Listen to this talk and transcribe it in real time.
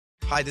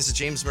Hi, this is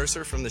James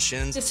Mercer from The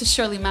Shins. This is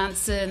Shirley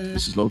Manson.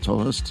 This is Lo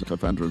Tolhurst,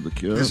 co-founder of The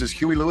Cure. This is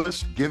Huey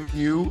Lewis giving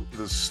you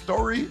the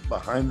story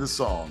behind the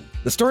song.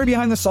 The Story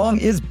Behind the Song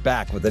is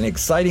back with an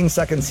exciting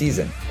second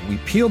season. We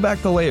peel back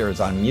the layers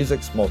on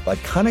music's most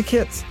iconic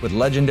hits with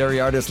legendary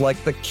artists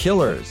like The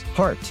Killers,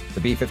 Heart, the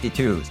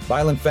B-52s,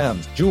 Violent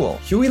Femmes, Jewel,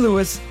 Huey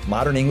Lewis,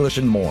 Modern English,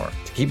 and more.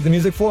 To keep the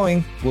music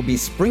flowing, we'll be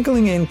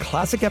sprinkling in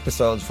classic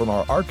episodes from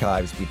our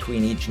archives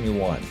between each new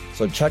one.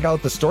 So check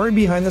out The Story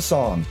Behind the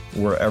Song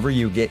wherever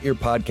you get your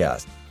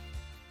podcast.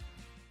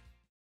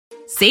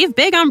 Save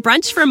big on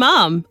brunch for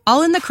mom,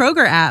 all in the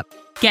Kroger app.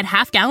 Get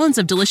half gallons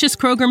of delicious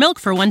Kroger milk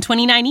for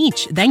 $1.29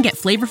 each. Then get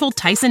flavorful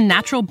Tyson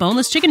natural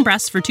boneless chicken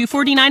breasts for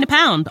 $2.49 a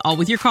pound, all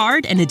with your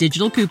card and a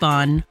digital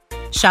coupon.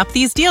 Shop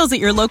these deals at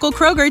your local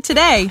Kroger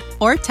today,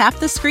 or tap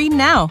the screen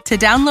now to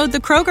download the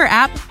Kroger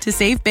app to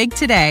save big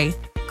today.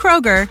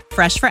 Kroger,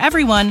 fresh for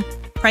everyone.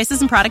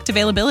 Prices and product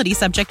availability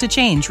subject to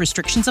change.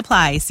 Restrictions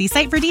apply. See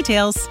site for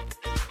details.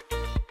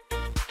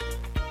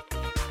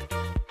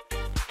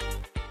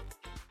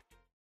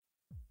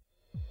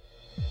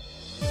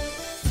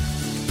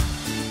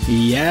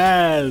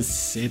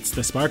 Yes, it's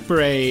the Spark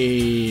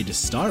Parade,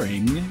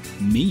 starring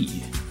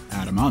me,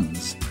 Adam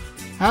Unz.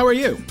 How are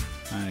you?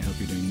 I hope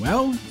you're doing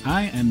well.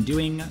 I am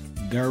doing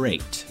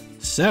great.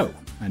 So,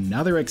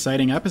 another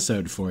exciting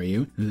episode for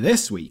you.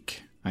 This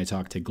week, I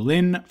talked to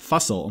Glyn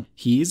Fussell.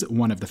 He's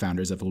one of the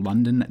founders of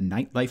London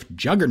nightlife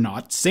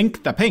juggernaut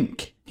Sink the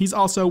Pink. He's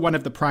also one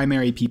of the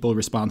primary people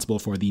responsible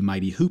for the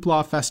Mighty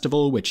Hoopla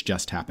Festival, which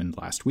just happened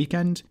last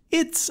weekend.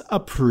 It's a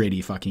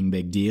pretty fucking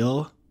big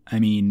deal. I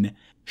mean,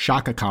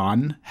 Shaka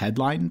Khan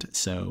headlined,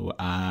 so,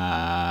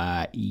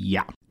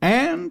 yeah.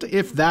 And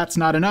if that's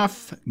not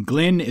enough,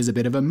 Glyn is a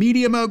bit of a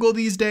media mogul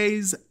these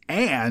days,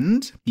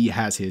 and he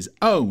has his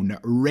own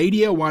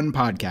Radio 1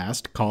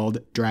 podcast called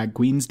Drag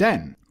Queen's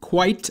Den.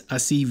 Quite a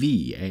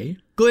CV, eh?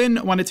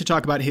 Glyn wanted to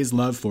talk about his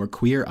love for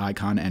queer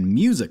icon and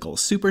musical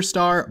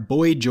superstar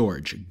Boy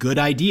George. Good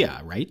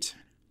idea, right?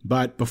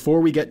 But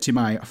before we get to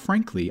my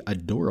frankly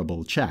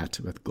adorable chat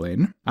with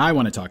Glyn, I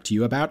want to talk to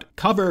you about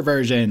cover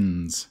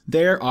versions.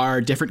 There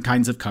are different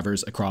kinds of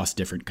covers across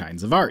different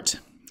kinds of art.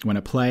 When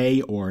a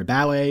play or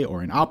ballet or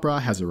an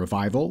opera has a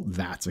revival,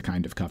 that's a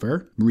kind of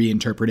cover,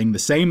 reinterpreting the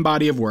same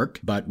body of work,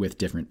 but with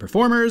different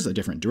performers, a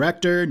different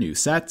director, new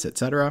sets,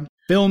 etc.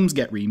 Films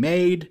get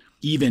remade.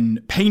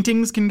 Even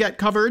paintings can get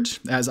covered,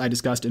 as I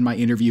discussed in my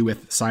interview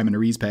with Simon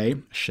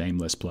Arizpe.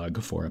 Shameless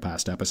plug for a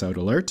past episode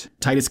alert.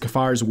 Titus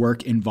Kafar's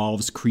work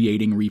involves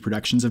creating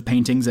reproductions of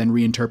paintings and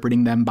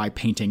reinterpreting them by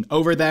painting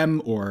over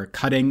them or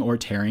cutting or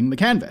tearing the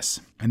canvas.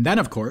 And then,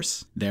 of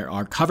course, there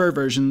are cover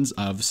versions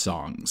of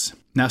songs.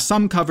 Now,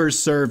 some covers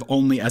serve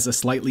only as a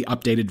slightly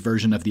updated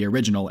version of the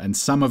original, and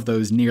some of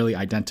those nearly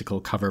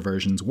identical cover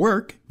versions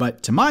work,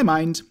 but to my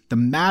mind, the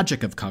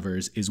magic of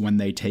covers is when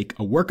they take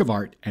a work of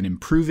art and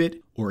improve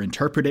it or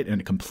interpret it in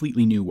a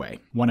completely new way.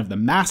 One of the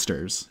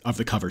masters of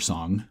the cover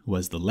song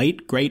was the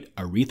late, great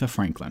Aretha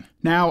Franklin.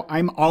 Now,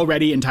 I'm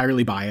already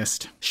entirely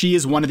biased. She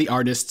is one of the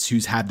artists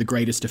who's had the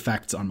greatest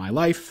effects on my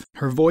life.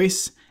 Her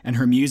voice and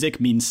her music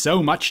mean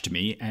so much to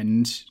me,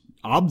 and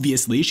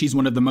obviously, she's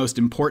one of the most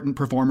important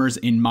performers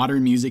in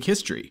modern music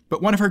history.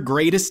 But one of her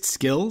greatest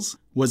skills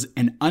was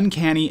an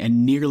uncanny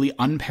and nearly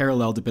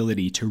unparalleled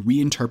ability to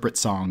reinterpret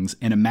songs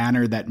in a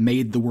manner that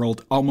made the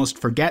world almost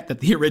forget that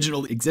the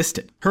original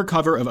existed. Her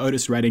cover of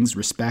Otis Redding's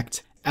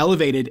Respect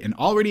elevated an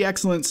already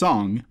excellent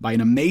song by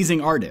an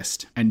amazing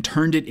artist and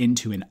turned it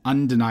into an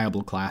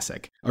undeniable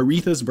classic.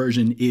 Aretha's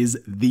version is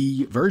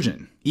the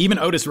version. Even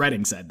Otis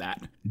Redding said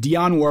that.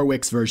 Dionne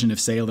Warwick's version of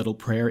Say a Little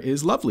Prayer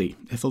is lovely,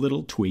 if a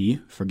little twee.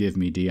 Forgive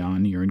me,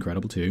 Dionne, you're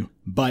incredible too.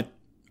 But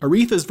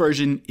Aretha's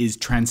version is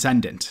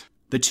transcendent.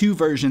 The two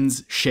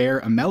versions share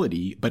a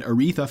melody, but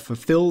Aretha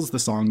fulfills the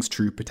song's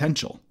true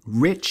potential.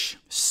 Rich,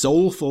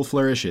 soulful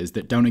flourishes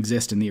that don't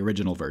exist in the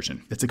original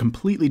version. It's a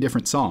completely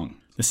different song.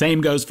 The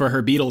same goes for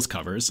her Beatles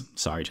covers.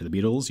 Sorry to the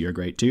Beatles, you're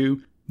great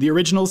too. The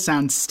originals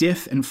sound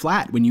stiff and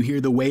flat when you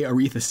hear the way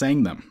Aretha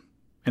sang them.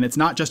 And it's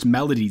not just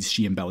melodies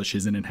she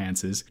embellishes and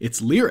enhances,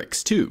 it's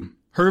lyrics too.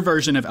 Her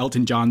version of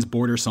Elton John's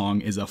Border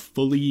Song is a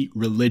fully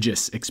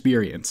religious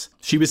experience.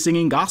 She was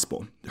singing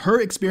gospel.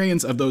 Her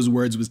experience of those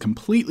words was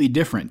completely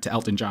different to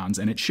Elton John's,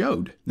 and it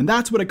showed. And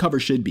that's what a cover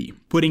should be,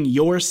 putting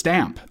your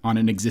stamp on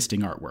an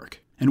existing artwork.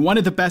 And one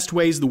of the best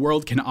ways the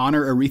world can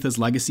honor Aretha's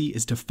legacy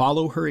is to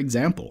follow her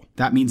example.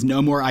 That means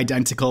no more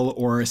identical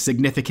or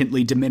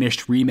significantly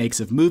diminished remakes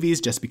of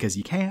movies just because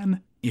you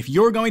can. If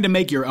you're going to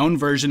make your own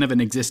version of an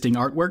existing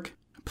artwork,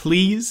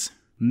 please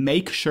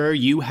make sure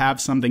you have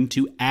something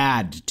to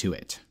add to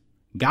it.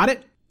 Got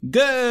it?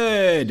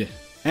 Good!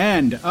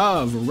 End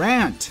of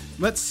rant.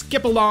 Let's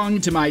skip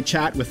along to my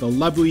chat with the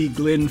lovely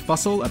Glyn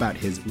Fussell about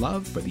his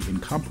love for the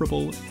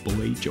incomparable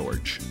Boy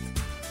George.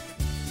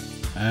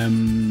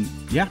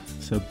 Yeah,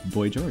 so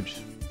Boy George,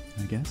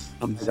 I guess.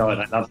 Oh my God,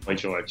 I love Boy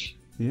George.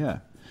 Yeah.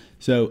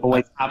 So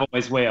always have,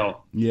 always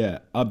will. Yeah,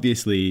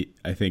 obviously,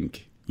 I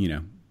think,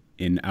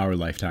 in our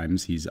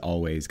lifetimes, he's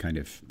always kind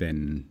of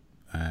been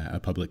a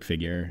public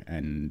figure,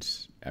 and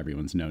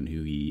everyone's known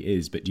who he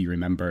is, but do you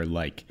remember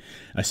like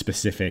a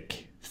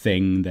specific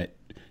thing that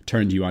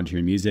turned you onto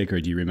your music,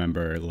 or do you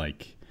remember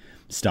like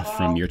stuff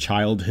from your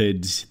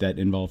childhood that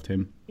involved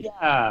him?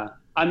 Yeah,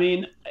 I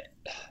mean,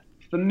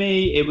 for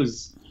me, it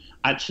was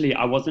actually,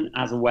 I wasn't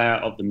as aware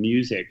of the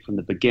music from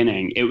the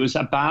beginning. It was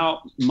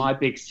about my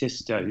big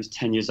sister, who's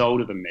 10 years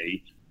older than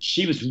me.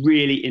 She was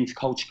really into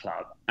Culture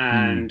Club,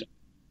 and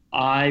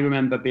I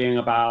remember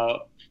being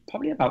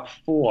probably about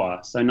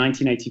 4. So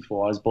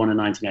 1984, I was born in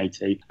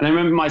 1980. And I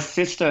remember my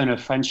sister and her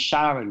friend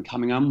Sharon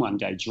coming on one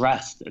day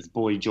dressed as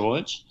Boy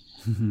George.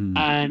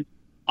 And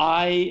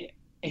I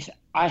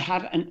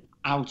had an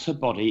outer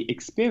body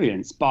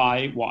experience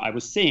by what I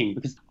was seeing,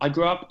 because I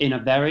grew up in a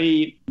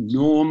very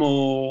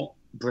normal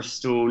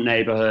Bristol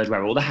neighborhood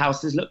where all the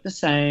houses look the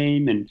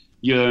same and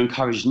you're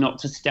encouraged not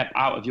to step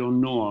out of your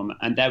norm.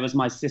 And there was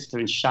my sister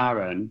and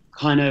Sharon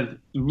kind of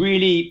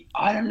really,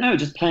 I don't know,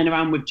 just playing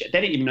around with, they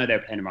didn't even know they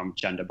were playing around with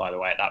gender, by the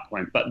way, at that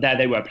point. But there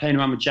they were playing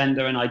around with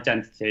gender and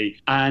identity.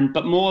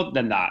 But more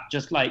than that,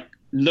 just like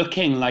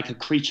looking like a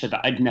creature that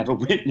I'd never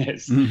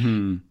witnessed.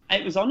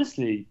 It was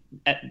honestly,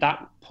 at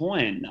that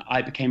point,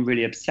 I became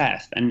really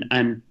obsessed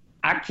and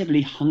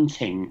actively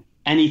hunting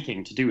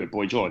anything to do with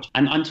Boy George.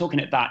 And I'm talking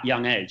at that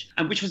young age,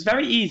 and which was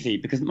very easy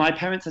because my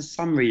parents are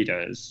Sun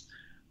readers.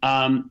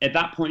 At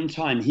that point in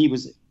time, he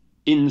was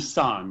in the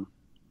Sun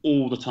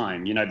all the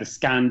time, you know, the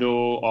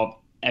scandal of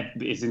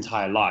his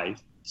entire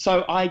life.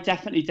 So I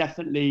definitely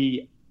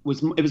it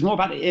was more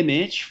about the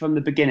image from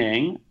the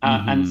beginning,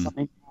 and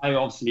something I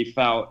obviously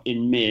felt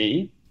in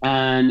me,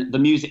 and the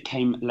music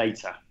came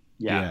later.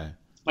 Yeah.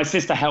 My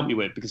sister helped me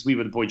with, because we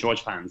were the Boy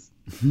George fans.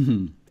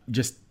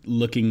 Just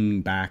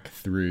looking back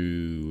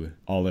through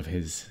all of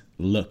his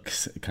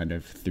looks, kind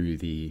of through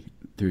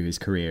his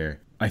career,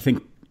 I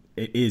think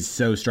it is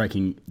so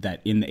striking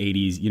that in the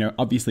 80s, you know,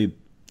 obviously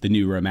the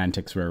New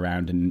Romantics were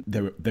around, and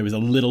there was a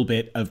little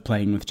bit of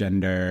playing with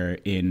gender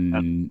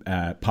in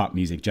pop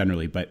music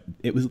generally, but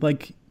it was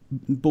like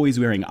boys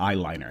wearing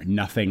eyeliner,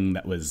 nothing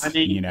that was,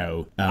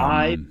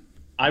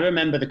 I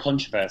remember the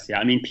controversy.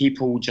 I mean,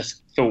 people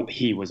just thought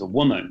he was a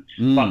woman,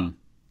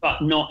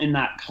 but not in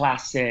that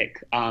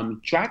classic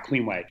drag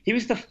queen way. He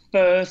was the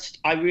first,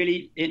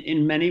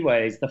 in many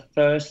ways,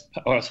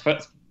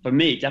 for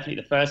me,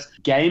 definitely the first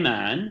gay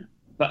man.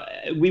 But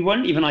we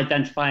weren't even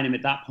identifying him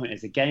at that point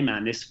as a gay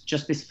man. This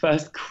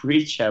first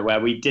creature where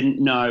we didn't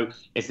know,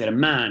 is it a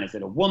man? Is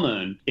it a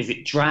woman? Is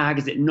it drag?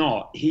 Is it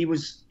not? He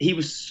was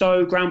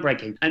so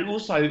groundbreaking. And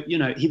also, you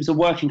know, he was a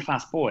working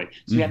class boy.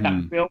 So he had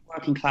that real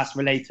working class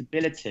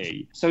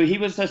relatability. So he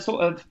was a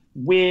sort of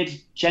weird,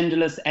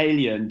 genderless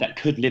alien that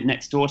could live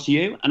next door to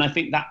you. And I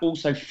think that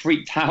also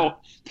freaked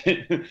out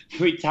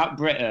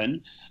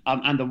Britain.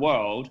 And the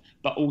world,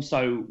 but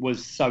also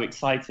was so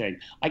exciting.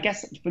 I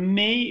guess for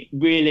me,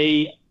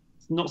 really,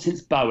 not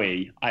since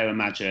Bowie, I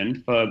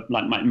imagine, for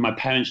like my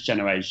parents'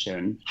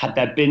 generation, had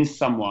there been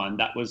someone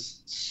that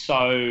was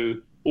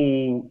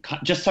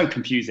just so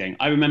confusing.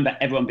 I remember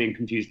everyone being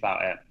confused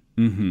about it.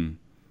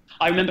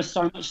 I remember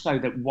so much so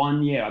that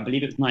one year, I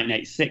believe it was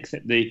 1986,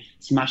 at the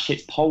Smash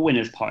Hits poll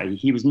winners party,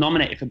 he was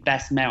nominated for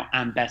Best Male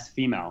and Best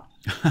Female,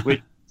 which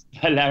is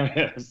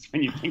hilarious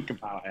when you think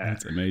about it.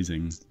 That's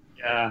amazing.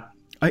 Yeah.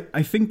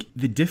 I think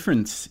the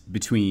difference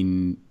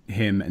between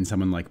him and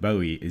someone like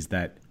Bowie is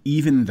that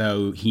even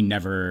though he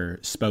never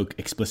spoke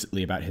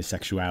explicitly about his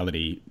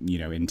sexuality, you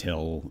know,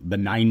 until the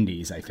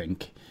 90s, I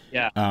think,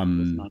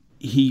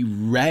 he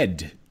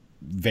read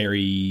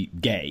very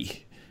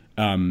gay.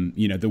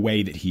 You know, the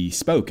way that he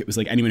spoke, it was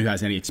like anyone who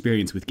has any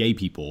experience with gay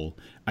people,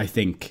 I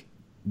think,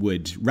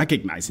 would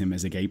recognize him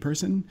as a gay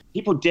person.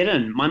 People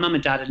didn't. My mum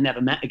and dad had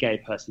never met a gay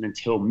person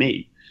until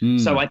me.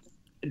 So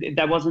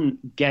there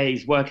wasn't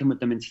gays working with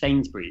them in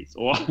Sainsbury's,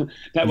 or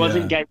there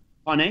wasn't gay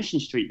Carnation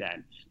Street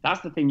then.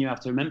 That's the thing you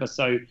have to remember.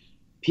 So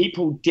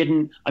people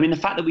didn't, I mean, the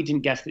fact that we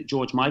didn't guess that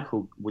George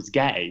Michael was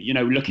gay, you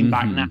know, looking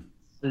back now,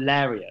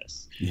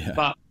 hilarious. Yeah.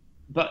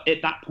 But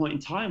at that point in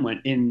time,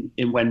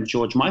 when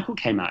George Michael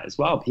came out as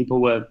well,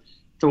 people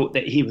thought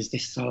that he was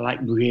this sort of like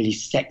really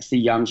sexy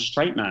young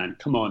straight man.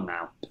 Come on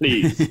now,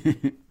 please.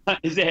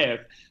 As if.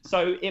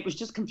 So it was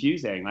just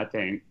confusing, I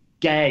think.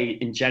 Gay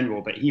in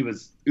general, but he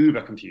was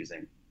uber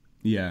confusing.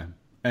 Yeah.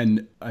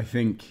 And I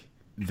think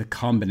the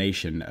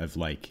combination of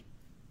like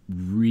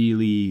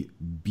really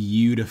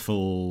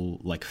beautiful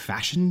like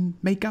fashion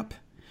makeup,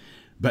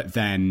 but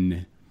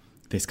then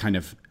this kind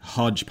of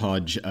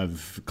hodgepodge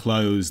of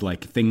clothes,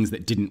 like things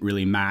that didn't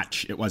really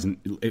match.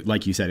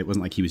 Like you said, it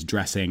wasn't like he was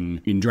dressing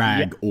in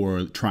drag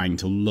or trying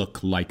to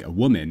look like a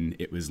woman.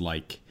 It was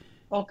like...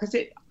 Well, because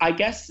I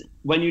guess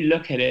when you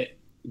look at it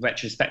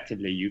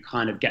retrospectively, you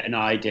kind of get an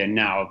idea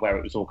now of where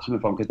it was all coming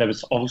from, because there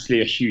was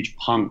obviously a huge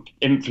punk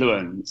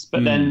influence,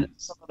 but then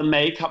some of the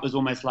makeup was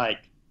almost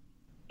like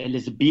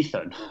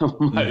Elizabethan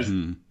almost.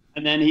 And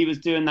then he was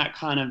doing that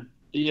kind of,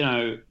 you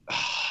know,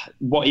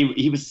 what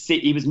he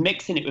was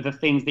mixing it with the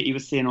things that he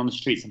was seeing on the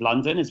streets of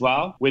London as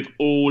well, with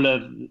all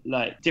of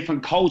like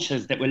different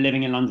cultures that were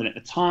living in London at the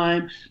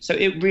time. So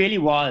it really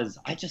was,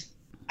 I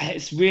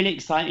it's really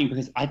exciting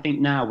because I think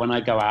now when I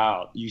go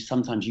out,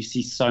 sometimes you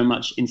see so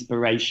much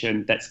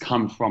inspiration that's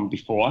come from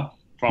before,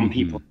 from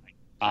people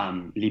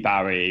like Lee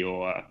Barry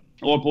or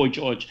Boy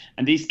George.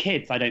 And these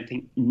kids, I don't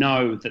think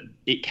know that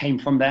it came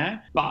from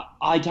there. But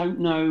I don't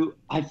know.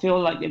 I feel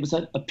like it was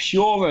a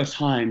purer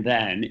time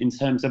then in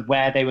terms of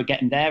where they were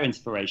getting their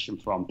inspiration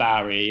from,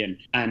 Barry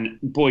and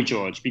Boy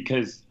George,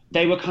 because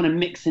they were kind of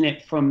mixing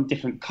it from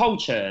different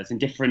cultures and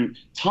different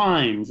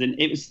times. And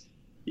it was,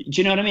 do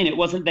you know what I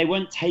mean? They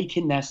weren't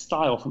taking their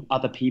style from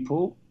other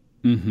people.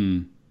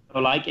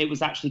 Or like it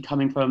was actually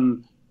coming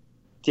from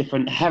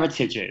different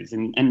heritages.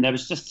 And there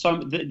was just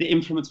the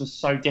influence was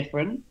so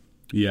different.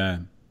 Yeah.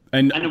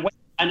 And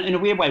in a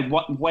weird way,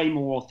 way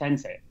more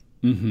authentic.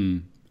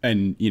 And,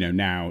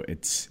 now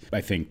it's,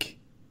 I think...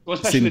 Well,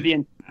 especially with the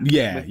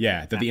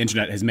internet. That the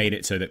internet has made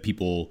it so that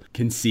people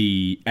can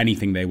see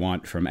anything they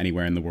want from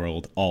anywhere in the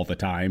world all the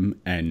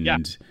time, and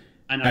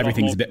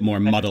everything's a bit more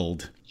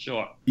muddled.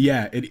 Sure.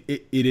 Yeah,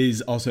 it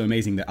is also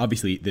amazing that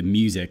obviously the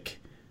music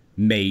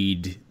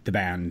made the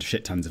band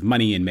shit tons of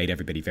money and made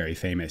everybody very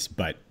famous,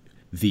 but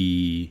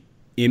the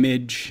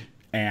image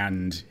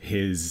and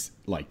his,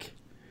 like,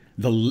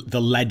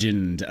 the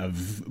legend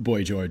of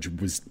Boy George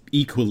was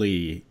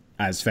equally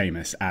as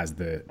famous as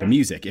the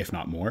music, if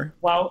not more.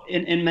 Well,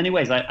 in many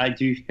ways, I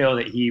do feel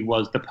that he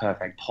was the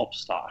perfect pop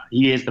star.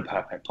 He is the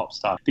perfect pop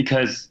star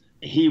because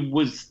he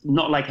was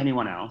not like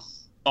anyone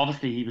else.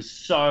 Obviously, he was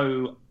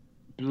so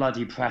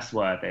bloody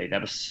press-worthy.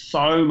 There was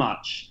so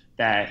much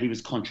there. He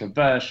was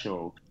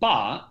controversial.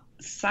 But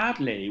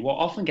sadly, what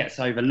often gets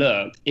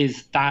overlooked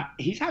is that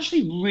he's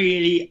actually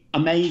really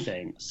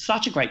amazing.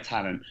 Such a great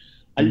talent.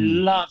 I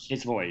love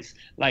his voice.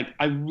 Like,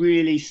 I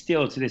really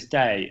still, to this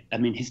day, I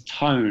mean, his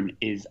tone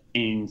is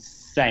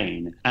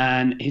insane.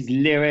 And his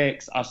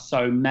lyrics are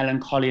so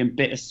melancholy and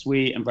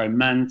bittersweet and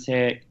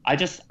romantic.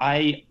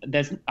 I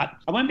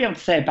won't be able to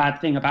say a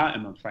bad thing about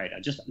him, I'm afraid. I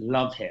just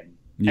love him.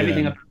 Yeah.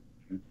 Everything about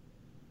him.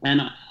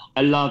 And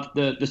I love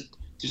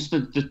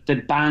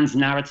the band's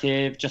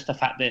narrative, just the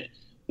fact that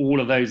all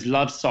of those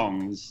love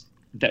songs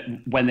that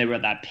when they were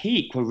at that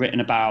peak were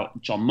written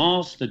about John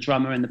Moss, the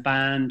drummer in the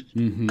band,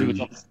 who was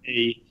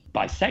obviously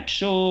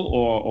bisexual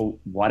or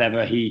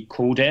whatever he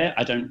called it.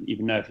 I don't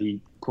even know if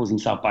he calls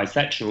himself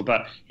bisexual,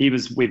 but he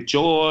was with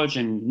George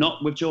and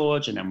not with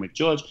George and then with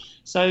George.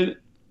 So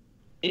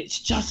it's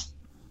just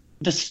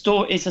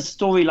it's a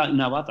story like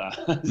no other,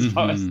 as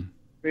far as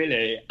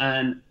really.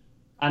 And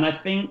I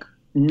think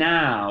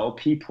now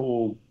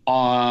people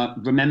are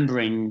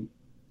remembering,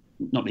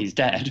 not that he's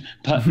dead,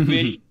 but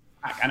really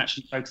back and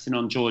actually focusing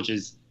on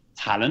George's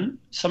talent.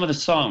 Some of the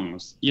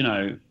songs,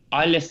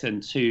 I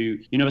listened to,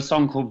 a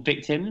song called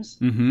Victims,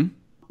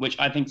 which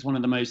I think is one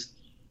of the most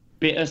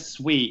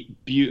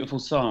bittersweet, beautiful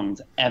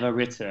songs ever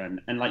written.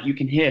 And like you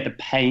can hear the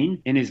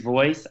pain in his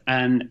voice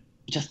and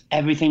just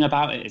everything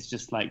about it is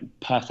just like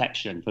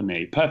perfection for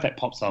me. Perfect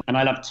pop song. And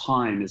I love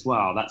Time as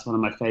well. That's one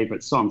of my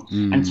favorite songs.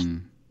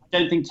 And I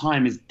don't think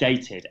Time is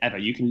dated ever.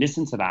 You can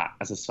listen to that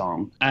as a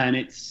song and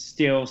it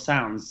still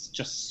sounds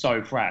just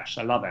so fresh.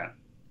 I love it.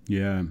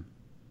 Yeah.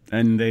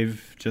 And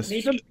they've just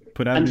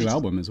put out a new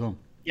album as well.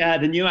 Yeah,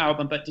 the new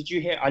album. But did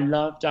you hear, I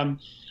love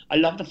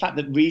the fact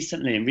that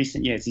recently, in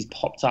recent years, he's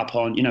popped up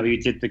on, he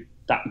did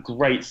that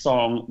great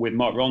song with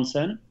Mark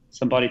Ronson,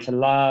 Somebody to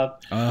Love.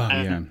 Oh,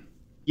 yeah.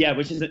 Yeah,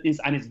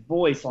 and his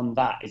voice on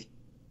that is,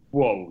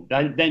 whoa.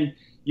 Then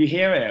you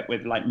hear it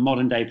with like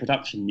modern day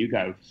production, you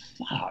go,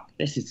 fuck,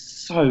 this is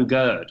so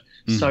good.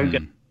 So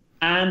good.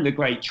 And the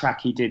great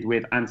track he did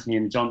with Anthony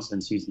and the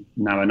Johnsons, who's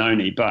now an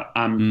Oni, but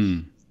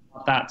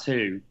that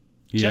too.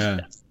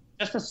 Yeah.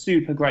 Just a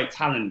super great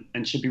talent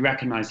and should be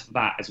recognized for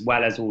that as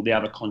well as all the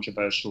other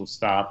controversial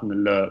stuff and the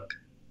look.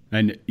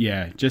 And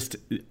yeah, just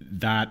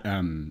that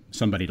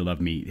Somebody to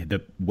Love Me,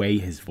 the way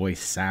his voice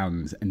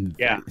sounds and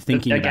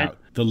thinking about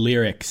the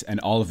lyrics and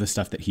all of the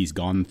stuff that he's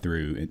gone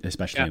through,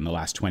 especially in the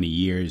last 20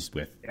 years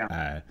with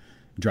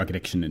drug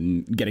addiction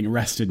and getting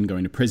arrested and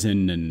going to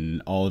prison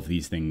and all of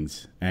these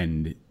things.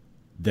 And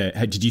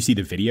did you see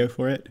the video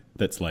for it?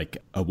 That's like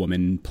a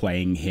woman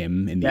playing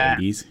him in the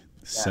 80s.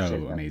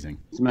 So amazing.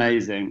 It's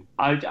amazing.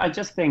 I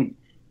just think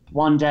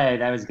one day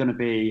there is going to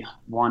be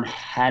one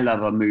hell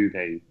of a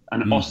movie,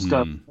 an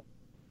Oscar,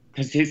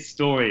 because his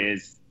story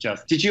is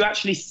just... Did you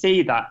actually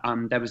see that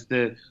there was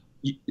the...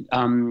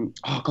 oh,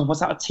 God, was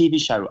that a TV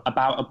show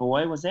about a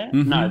boy, was it?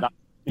 No.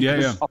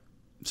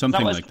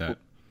 Something like that.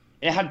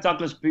 It had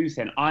Douglas Booth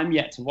in. I'm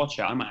yet to watch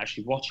it. I might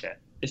actually watch it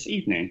this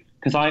evening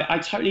because I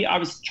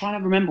was trying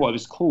to remember what it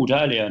was called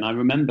earlier and I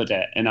remembered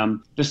it. And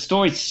the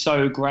story's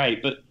so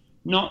great, but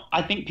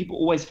I think people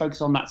always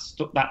focus on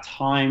that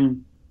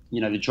time,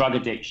 the drug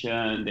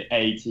addiction, the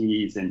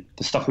 80s and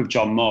the stuff with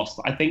John Moss.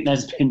 I think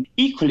there's been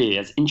equally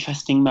as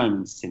interesting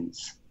moments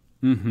since.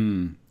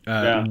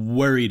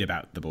 Worried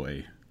About the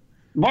Boy.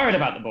 Worried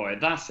About the Boy,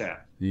 that's it.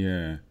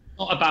 Yeah.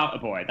 Not About a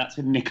Boy, that's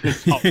with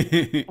Nicholas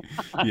Hoult.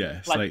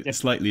 Yeah,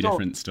 slightly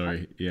different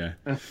story. Yeah.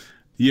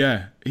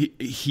 Yeah,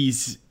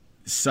 he's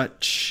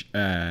such...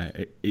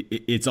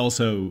 it's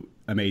also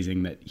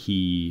amazing that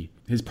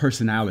his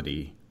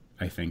personality...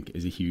 I think,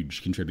 is a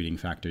huge contributing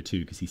factor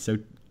too, because he's so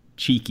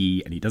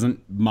cheeky and he doesn't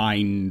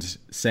mind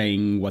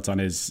saying what's on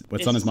his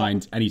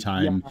mind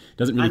anytime.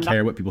 Doesn't really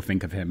care what people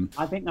think of him.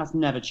 I think that's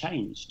never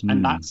changed,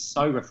 and that's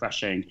so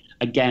refreshing.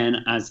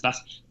 Again,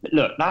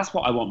 that's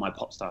what I want my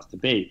pop stars to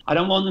be. I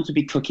don't want them to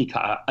be cookie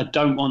cutter. I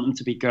don't want them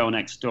to be girl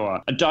next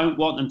door. I don't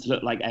want them to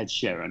look like Ed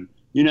Sheeran.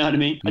 You know what I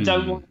mean? I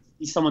don't want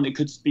someone that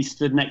could be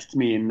stood next to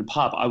me in the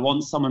pub. I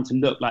want someone to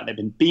look like they've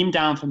been beamed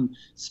down from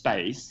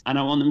space, and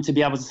I want them to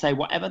be able to say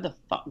whatever the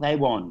fuck they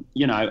want,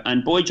 you know,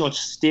 and Boy George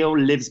still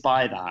lives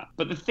by that.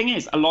 But the thing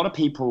is, a lot of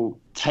people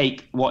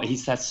take what he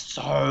says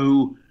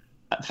so,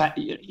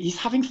 he's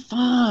having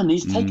fun,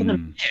 he's taking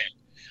them.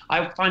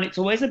 I find it's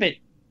always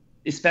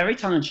it's very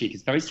tongue-in-cheek,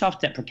 it's very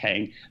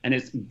self-deprecating, and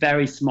it's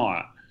very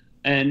smart.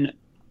 And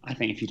I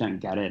think if you don't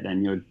get it,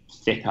 then you're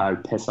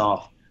thicko, piss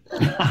off.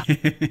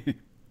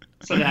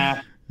 So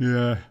there.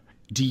 Yeah.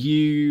 Do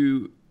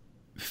you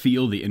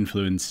feel the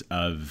influence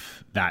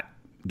of that,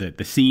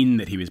 the scene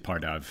that he was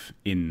part of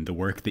in the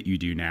work that you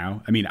do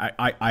now? I mean,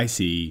 I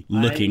see,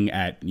 looking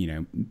at, you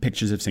know,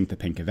 pictures of Sink the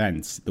Pink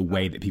events, the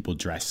way that people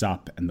dress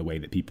up and the way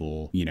that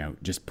people, you know,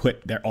 just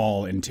put their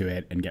all into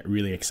it and get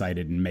really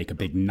excited and make a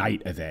big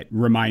night of it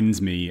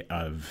reminds me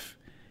of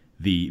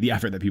the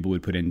effort that people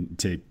would put in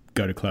to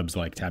go to clubs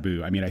like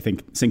Taboo. I mean, I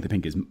think Sink the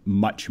Pink is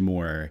much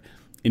more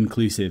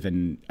inclusive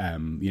and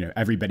you know,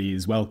 everybody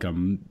is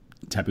welcome.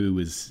 Taboo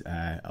was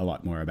a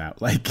lot more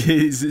about like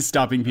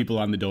stopping people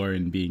on the door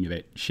and being a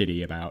bit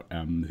shitty about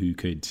who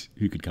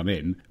could come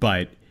in.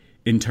 But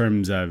in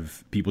terms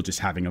of people just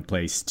having a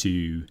place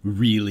to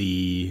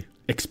really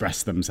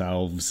express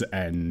themselves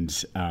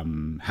and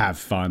have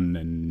fun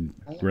and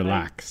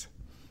relax.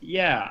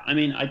 Yeah, I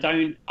mean,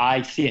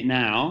 I see it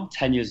now,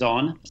 10 years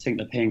on, Sink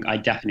the Pink, I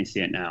definitely see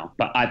it now.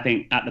 But I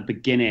think at the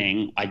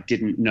beginning, I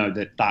didn't know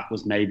that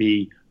was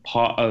maybe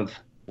part of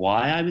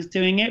why I was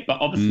doing it. But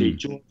obviously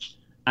George,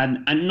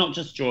 and not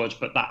just George,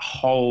 but that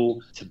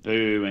whole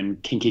Taboo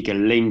and Kinky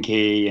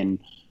Galinky and,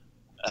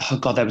 oh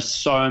God, there was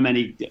so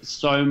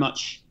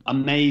much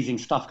amazing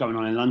stuff going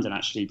on in London,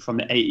 actually, from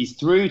the 80s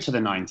through to the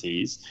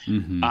 90s.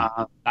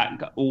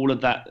 All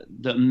of that,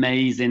 the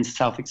amazing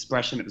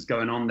self-expression that was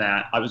going on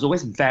there. I was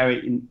always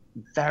very,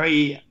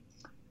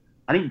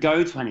 I didn't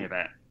go to any of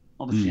it.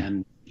 Obviously,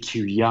 I'm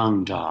too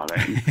young,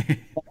 darling.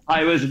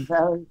 I was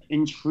very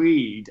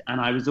intrigued, and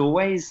I was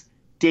always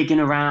digging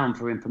around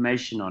for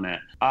information on it.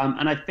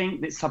 And I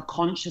think that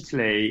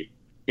subconsciously,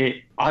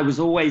 I was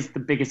always the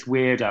biggest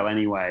weirdo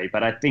anyway.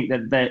 But I think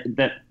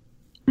that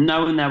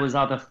knowing there was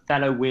other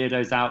fellow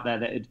weirdos out there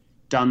that had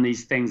done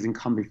these things and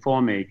come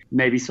before me,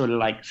 maybe sort of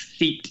like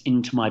seeped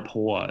into my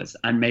pores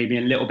and maybe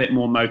a little bit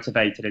more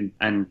motivated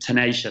and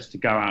tenacious to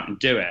go out and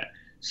do it.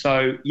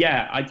 So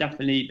yeah, I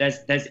definitely,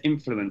 there's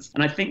influence.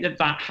 And I think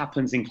that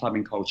happens in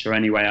clubbing culture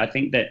anyway. I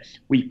think that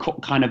we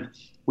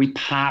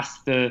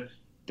pass the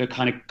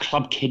kind of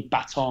club kid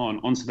baton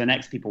onto the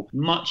next people,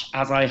 much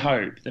as I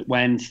hope that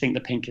when Sink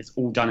the Pink is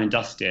all done and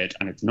dusted,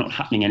 and it's not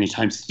happening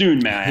anytime soon,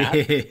 may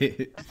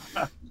I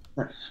add.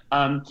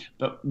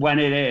 But when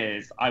it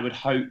is, I would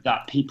hope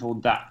that people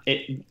that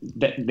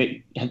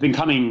have been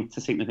coming to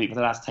Sink the Pink for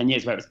the last 10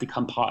 years, where it's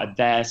become part of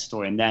their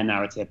story and their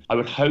narrative, I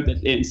would hope that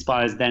it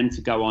inspires them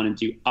to go on and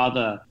do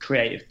other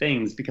creative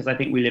things, because I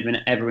think we live in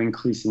an ever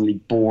increasingly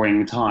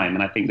boring time.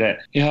 And I think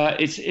that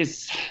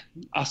it's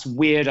us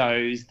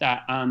weirdos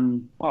that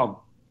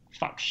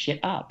fuck shit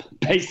up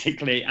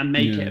basically and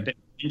make it a bit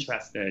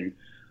interesting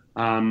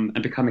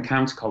and become a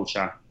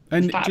counterculture.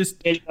 And just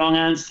a long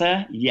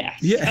answer,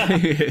 yes.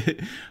 Yeah,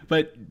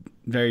 but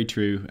very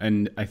true.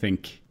 And I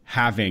think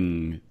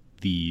having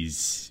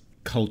these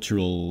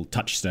cultural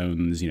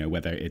touchstones, you know,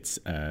 whether it's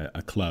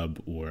a club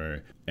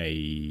or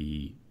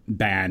a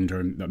band or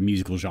a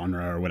musical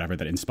genre or whatever,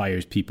 that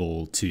inspires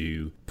people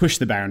to push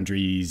the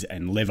boundaries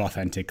and live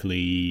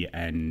authentically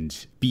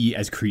and be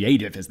as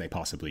creative as they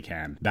possibly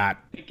can. That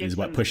is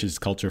what pushes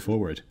culture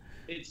forward.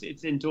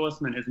 It's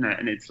endorsement, isn't it?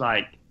 And it's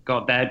like,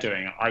 God, they're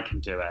doing it, I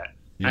can do it.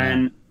 Yeah.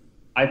 And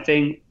I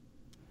think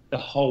the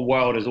whole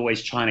world is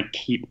always trying to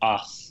keep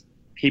us,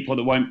 people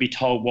that won't be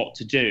told what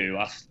to do,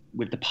 us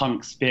with the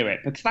punk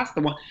spirit, because that's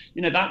the one,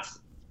 you know,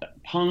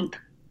 punk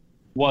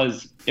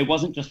it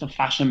wasn't just a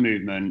fashion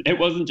movement. It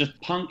wasn't just,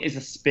 punk is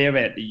a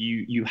spirit that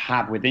you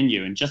have within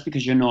you. And just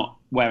because you're not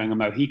wearing a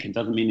Mohican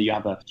doesn't mean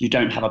that you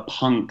don't have a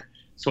punk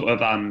sort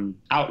of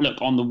outlook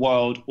on the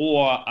world,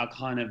 or a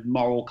kind of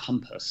moral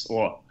compass,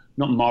 or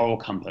not moral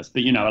compass,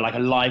 but, you know, like a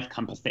life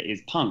compass that is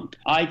punk.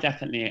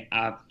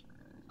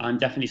 I'm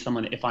definitely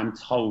someone that if I'm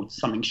told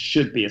something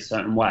should be a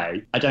certain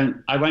way,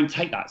 I won't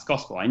take that as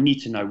gospel. I need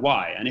to know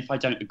why. And if I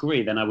don't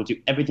agree, then I will do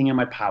everything in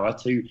my power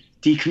to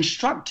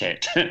deconstruct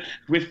it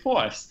with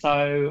force.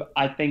 So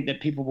I think that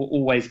people will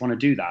always want to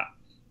do that.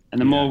 And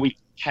the more we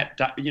kept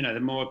that, you know, the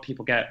more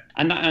people get,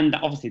 and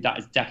obviously that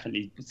is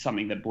definitely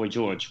something that Boy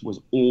George was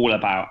all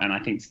about, and I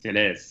think still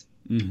is.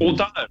 Mm-hmm.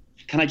 Although,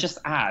 can I just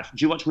add,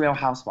 do you watch Real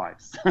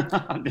Housewives?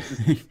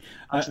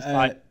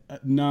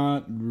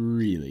 Not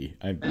really.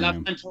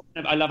 I'm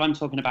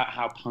talking about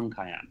how punk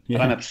I am. Yeah.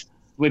 But I'm obsessed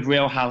with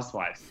Real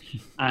Housewives.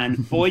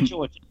 And Boy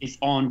George is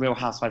on Real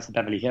Housewives of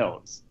Beverly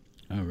Hills.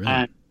 Oh, really?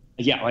 And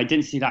yeah, I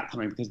didn't see that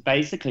coming because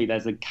basically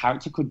there's a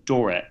character called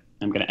Dorrit.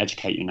 I'm going to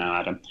educate you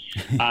now, Adam.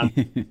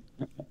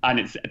 And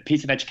it's a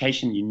piece of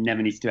education you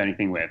never need to do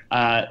anything with.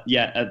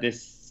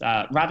 This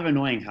rather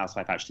annoying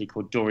housewife actually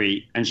called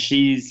Dory, and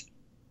she's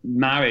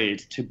married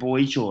to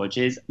Boy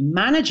George's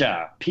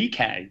manager,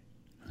 PK.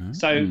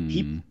 So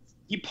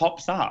he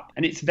pops up,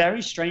 and it's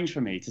very strange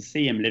for me to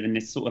see him live in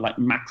this sort of like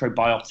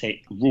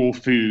macrobiotic, raw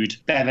food,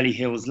 Beverly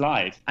Hills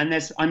life. And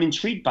I'm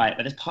intrigued by it,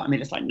 but there's part of me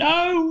that's like,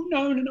 no,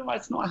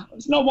 it's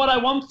not what I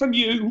want from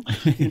you.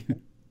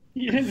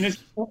 This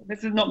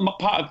is not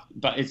part of,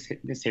 but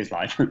it's his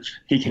life.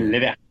 He can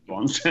live it how he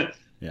wants.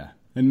 Yeah.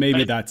 And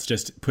maybe that's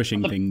just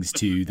pushing things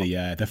to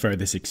the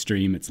furthest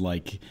extreme. It's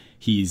like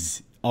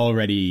he's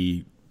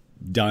already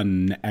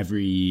done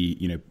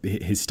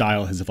his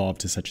style has evolved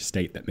to such a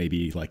state that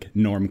maybe like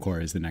normcore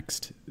is the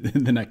next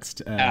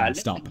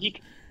stop.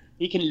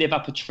 He can live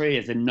up a tree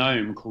as a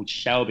gnome called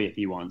Shelby if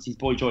he wants. He's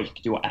Boy George. He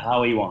can do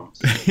how he wants.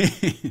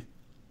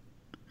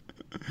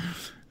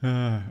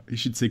 You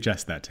should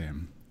suggest that to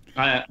him.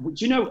 Do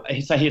you know?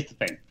 So here's the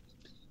thing.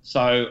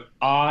 So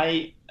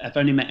I have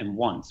only met him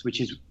once, which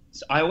is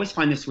I always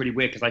find this really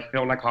weird because I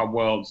feel like our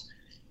worlds.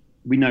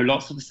 We know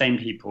lots of the same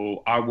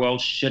people. Our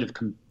worlds should have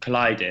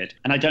collided.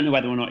 And I don't know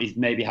whether or not he's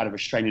maybe had a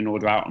restraining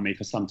order out on me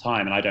for some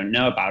time, and I don't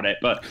know about it.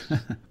 But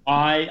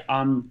I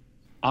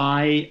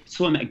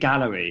saw him at a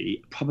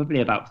gallery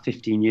probably about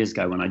 15 years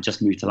ago when I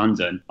just moved to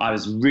London. I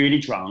was really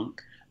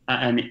drunk,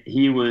 and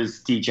he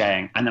was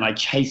DJing. And then I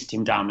chased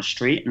him down the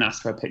street and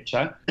asked for a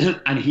picture.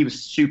 And he was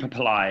super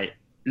polite,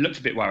 looked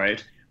a bit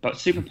worried, but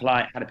super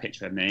polite, had a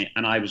picture of me.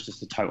 And I was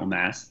just a total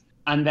mess.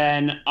 And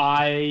then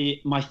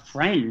my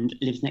friend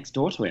lives next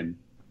door to him.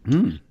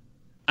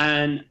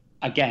 And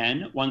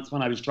again, once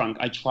when I was drunk,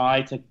 I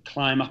tried to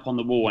climb up on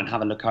the wall and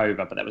have a look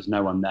over, but there was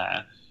no one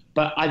there.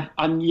 But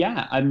I'm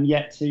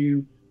yet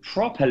to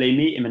properly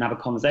meet him and have a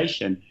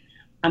conversation.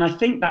 And I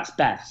think that's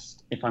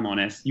best, if I'm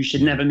honest. You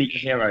should never meet your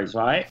heroes,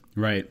 right?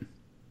 Right.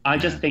 I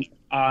just think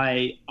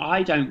I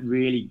don't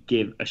really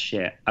give a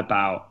shit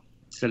about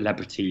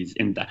celebrities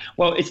in that.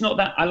 Well, it's not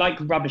that I like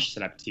rubbish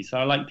celebrities. So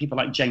I like people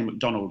like Jane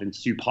McDonald and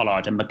Sue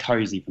Pollard and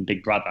Makosi from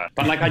Big Brother.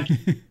 But like I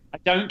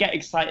don't get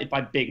excited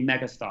by big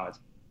megastars,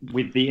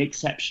 with the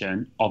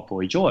exception of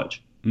Boy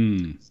George.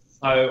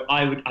 So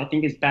I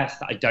think it's best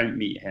that I don't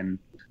meet him.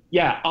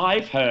 Yeah,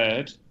 I've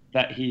heard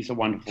that he's a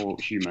wonderful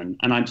human,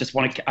 and I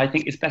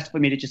think it's best for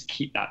me to just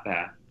keep that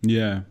there.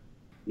 Yeah.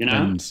 You know?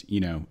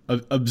 And,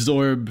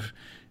 absorb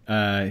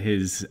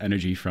his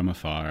energy from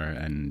afar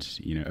and,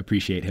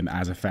 appreciate him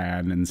as a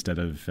fan instead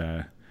of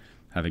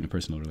having a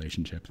personal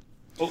relationship.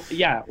 Well,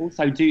 yeah.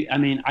 Also,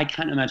 I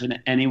can't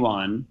imagine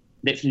anyone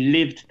that's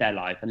lived their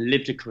life and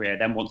lived a career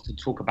then wants to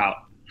talk about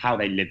how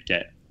they lived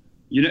it.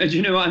 Do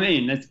you know what I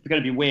mean? It's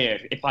going to be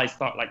weird if I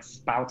start like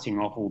spouting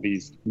off all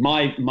these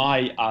my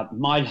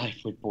life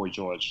with Boy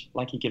George.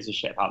 Like he gives a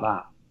shit about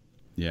that.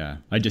 Yeah,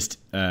 I just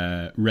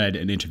read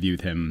an interview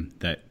with him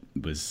that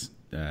was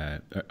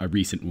a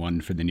recent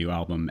one for the new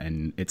album,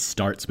 and it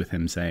starts with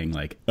him saying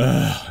like,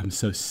 "Ugh, I'm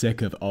so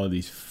sick of all of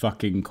these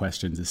fucking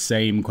questions, the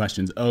same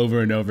questions over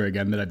and over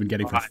again that I've been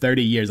getting for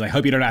 30 years. I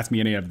hope you don't ask me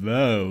any of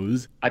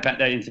those." I bet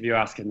the interviewer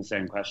asking the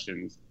same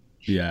questions.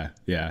 Yeah.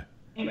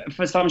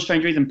 For some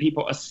strange reason,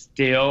 people are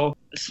still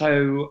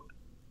so...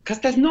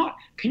 Because there's not...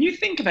 Can you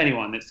think of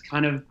anyone that's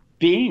kind of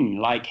been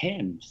like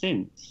him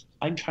since?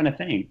 I'm trying to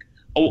think.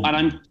 Oh,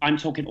 and I'm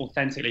talking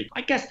authentically.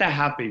 I guess there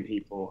have been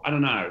people. I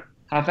don't know.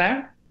 Have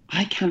there?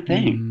 I can't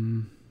think.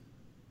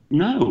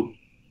 No.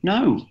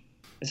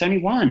 There's only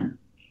one.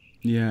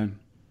 Yeah.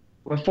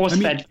 We're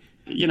force-fed...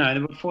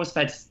 we're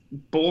force-fed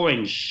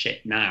boring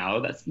shit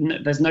now.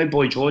 There's no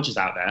Boy Georges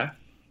out there.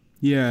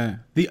 Yeah.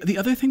 The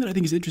other thing that I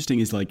think is interesting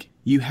is like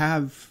you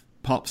have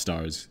pop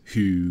stars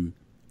who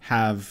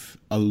have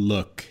a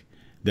look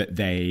that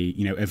they,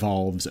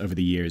 evolves over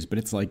the years, but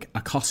it's like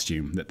a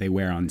costume that they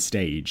wear on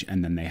stage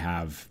and then they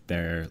have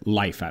their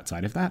life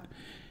outside of that.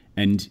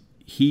 And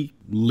he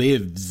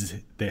lives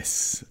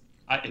this.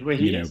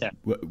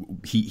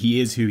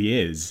 He is who he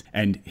is,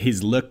 and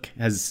his look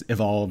has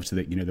evolved to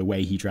the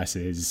way he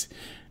dresses,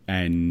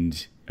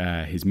 and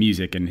his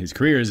music and his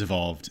career has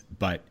evolved,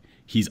 but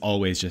he's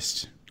always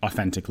just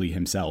authentically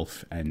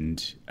himself.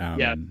 And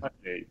yeah,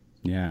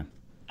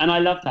 and I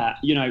love that.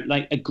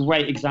 Like a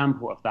great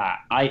example of that.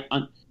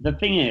 The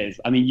thing is,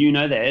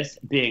 this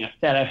being a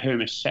fellow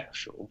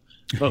homosexual,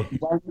 but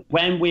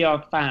when we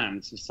are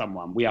fans of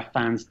someone, we are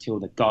fans till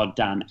the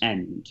goddamn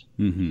end.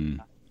 Mm-hmm.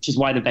 Which is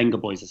why the Venga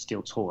Boys are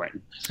still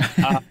touring.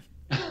 I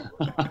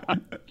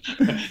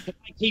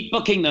keep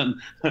booking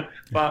them,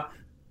 but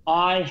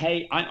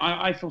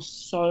I feel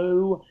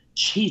so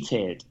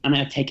cheated, and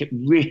I take it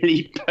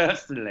really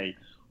personally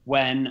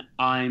when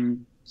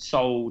I'm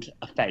sold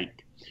a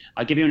fake.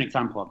 I'll give you an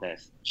example of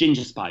this.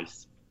 Ginger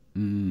Spice.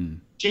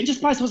 Ginger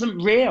Spice wasn't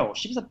real.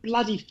 She was a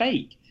bloody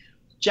fake.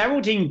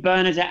 Geraldine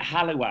Bernadette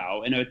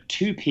Halliwell in her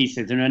two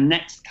pieces in her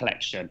next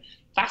collection.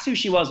 That's who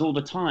she was all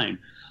the time.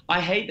 I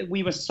hate that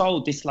we were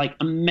sold this like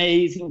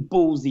amazing,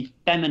 ballsy,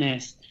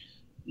 feminist,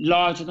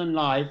 larger than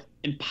life,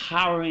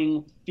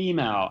 empowering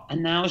female,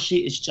 and now she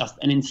is just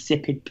an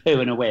insipid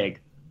poo in a wig.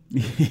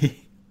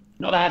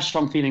 Not that I have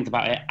strong feelings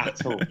about it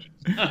at all.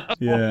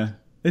 Yeah.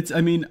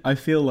 I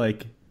feel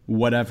like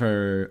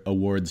whatever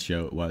awards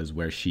show it was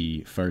where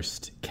she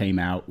first came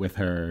out with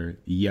her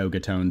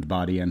yoga toned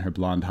body and her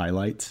blonde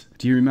highlights.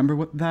 Do you remember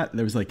what that?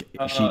 There was like,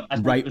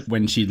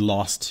 when she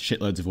lost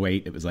shitloads of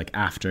weight, it was like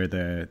after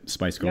the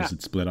Spice Girls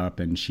had split up,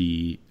 and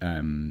she,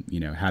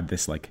 had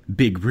this like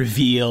big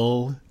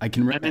reveal. I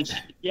can remember.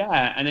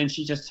 And then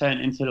she just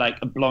turned into like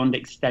a blonde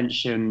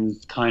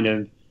extensions kind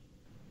of,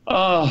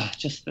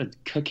 just a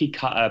cookie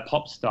cutter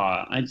pop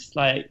star.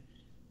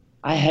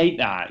 I hate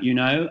that,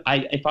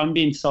 if I'm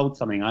being sold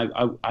something,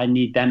 I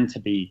need them to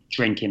be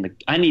drinking the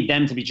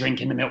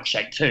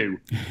milkshake too.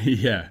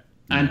 Yeah.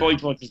 And Boy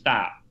George is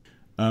that.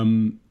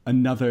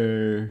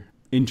 Another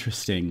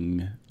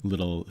interesting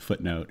little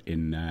footnote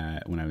in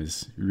when I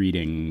was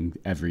reading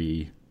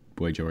every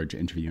Boy George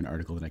interview and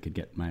article that I could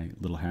get my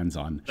little hands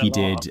on. He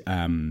did,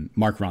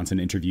 Mark Ronson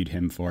interviewed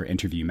him for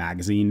Interview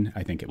Magazine.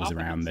 I think it was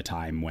around the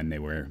time when they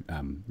were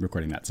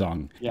recording that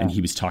song. Yeah. And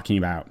he was talking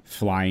about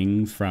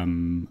flying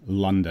from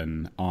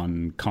London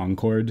on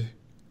Concorde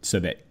so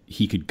that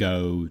he could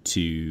go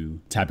to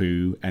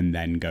Taboo and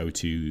then go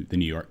to the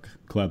New York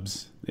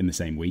clubs in the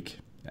same week,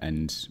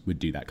 and would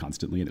do that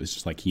constantly. And it was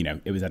just like,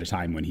 it was at a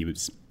time when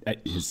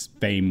his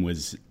fame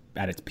was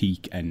at its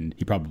peak, and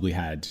he probably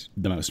had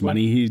the most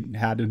money he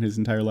had in his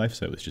entire life.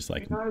 So it was just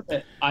like, from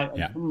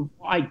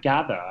what I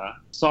gather,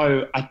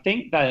 so I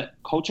think that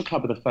Culture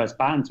Club were the first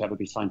band to ever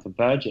be signed to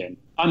Virgin.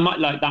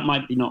 That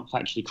might be not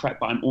factually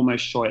correct, but I'm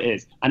almost sure it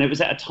is. And it was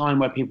at a time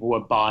where people were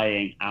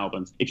buying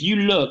albums. If you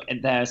look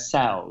at their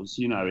sales,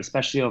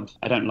 especially of,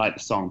 I don't like the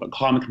song, but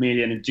Karma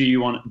Chameleon and Do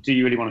You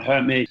Really Want to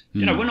Hurt Me?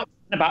 We're not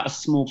talking about a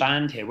small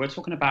band here. We're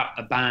talking about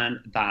a band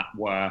that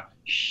were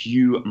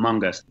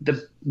humongous.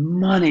 The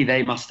money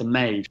they must have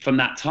made from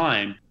that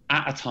time,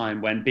 at a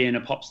time when being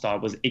a pop star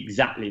was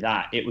exactly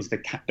that. It was the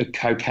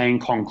cocaine,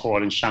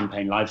 Concorde and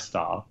champagne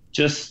lifestyle.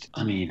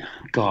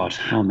 God,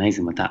 how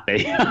amazing would that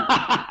be?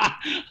 I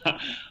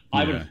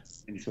would have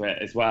listened into it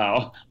as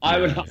well. I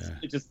would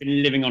have just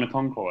been living on a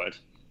Concorde.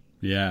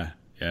 Yeah,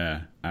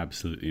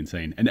 absolutely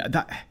insane. And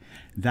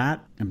that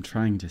I'm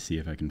trying to see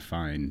if I can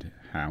find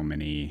how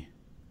many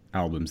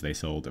albums they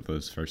sold of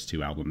those first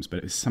two albums, but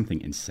it was something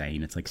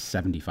insane. It's like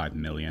 75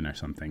 million or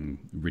something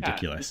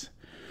ridiculous.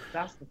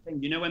 That's the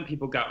thing. When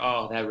people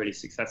go, they're really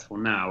successful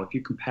now, if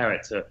you compare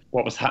it to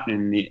what was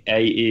happening in the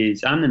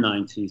 80s and the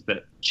 90s,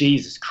 but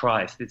Jesus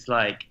Christ, it's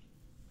like,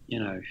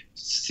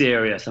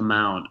 serious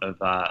amount of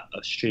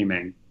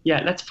streaming.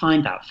 Yeah, let's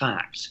find that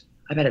fact.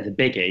 I bet it's a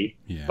biggie.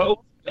 Yeah. But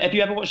have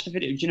you ever watched the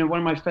video? One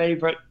of my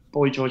favorite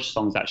Boy George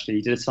songs, actually,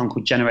 he did a song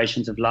called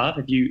Generations of Love.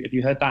 Have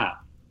you heard that?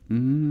 I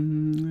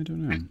don't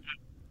know.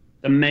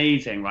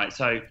 Amazing, right?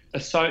 So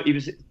it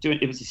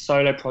was a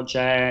solo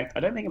project. I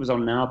don't think it was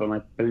on an album.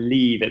 I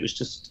believe it was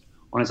just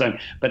on its own.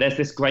 But there's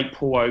this great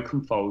Paul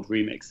Oakenfold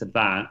remix of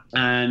that,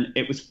 and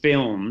it was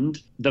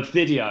filmed. The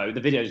video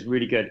is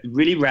really good,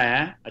 really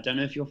rare. I don't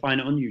know if you'll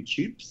find it on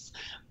YouTube's,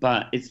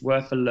 but it's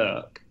worth a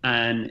look.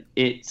 And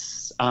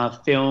it's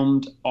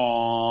filmed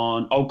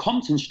on Old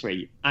Compton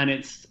Street, and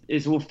it's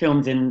all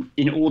filmed in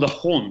all the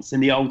haunts,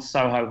 in the old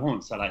Soho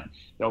haunts. So like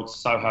the old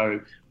Soho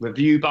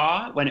Review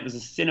Bar, when it was a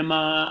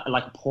cinema,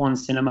 like a porn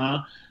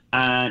cinema.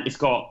 And it's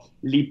got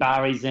Lee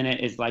Barry's in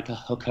it, is like a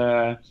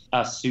hooker,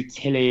 Sue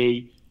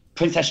Tilley,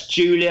 Princess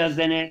Julia's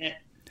in it.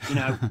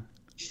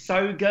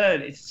 So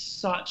good. It's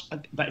such a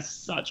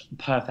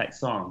perfect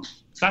song.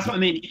 So that's what I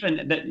mean.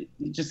 Even that,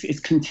 it's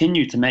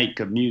continued to make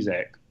good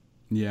music.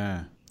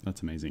 Yeah,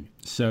 that's amazing.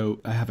 So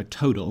I have a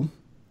total,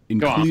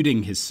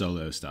 including his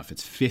solo stuff.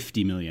 It's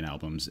 50 million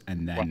albums,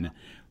 and then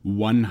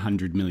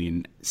 100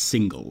 million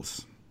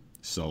singles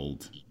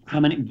sold. How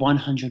many?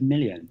 100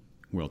 million?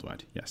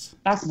 Worldwide, yes.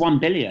 That's 1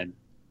 billion.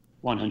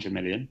 100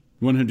 million.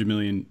 100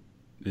 million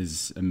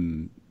is...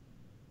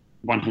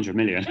 100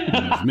 million.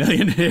 100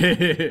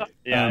 million.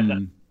 Yeah,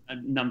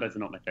 numbers are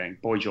not my thing.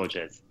 Boy George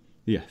is.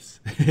 Yes.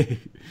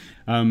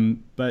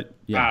 But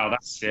yeah. Wow,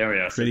 that's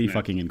serious. Pretty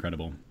fucking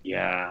incredible.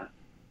 Yeah.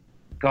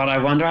 God, I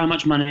wonder how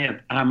much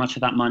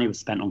of that money was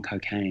spent on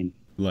cocaine.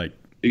 Like,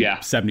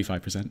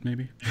 75%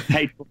 maybe.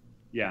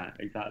 Yeah,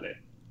 exactly.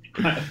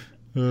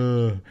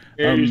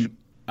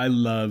 I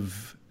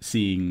love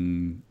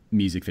seeing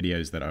music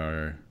videos that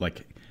are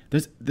like,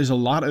 there's a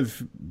lot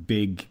of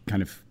big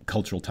kind of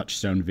cultural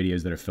touchstone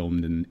videos that are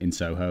filmed in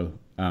Soho,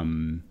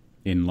 in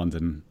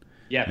London.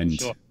 Yeah, and,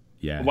 sure.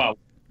 Yeah. Well,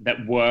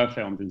 that were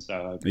filmed in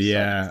Soho.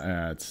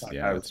 That's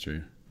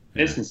true.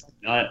 Yeah. Listen,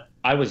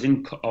 I was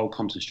in Old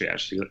Compton Street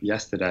actually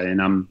yesterday,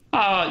 and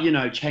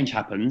change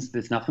happens.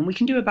 There's nothing we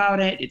can do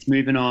about it. It's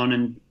moving on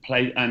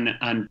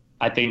and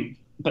I think,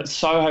 but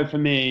Soho for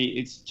me,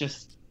 it's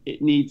just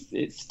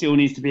it still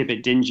needs to be a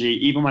bit dingy.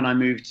 Even when I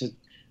moved to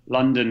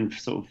London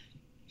sort of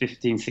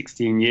 15,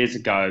 16 years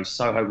ago,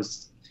 Soho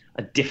was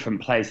a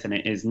different place than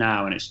it is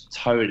now, and it's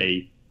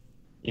totally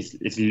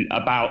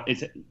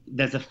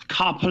there's a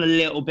couple of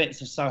little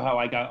bits of Soho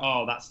I go,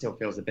 oh, that still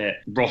feels a bit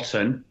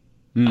rotten.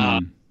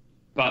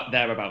 But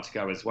they're about to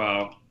go as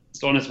well.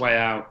 It's on its way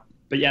out.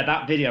 But yeah,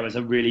 that video is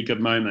a really good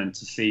moment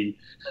to see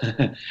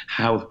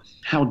how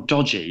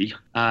dodgy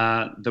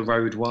the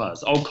road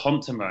was. Old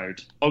Compton Road,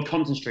 Old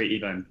Compton Street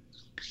even.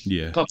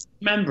 Yeah. God,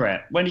 remember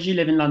it. When did you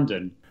live in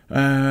London?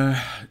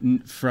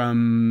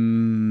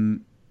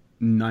 From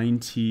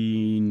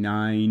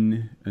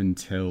 99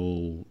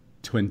 until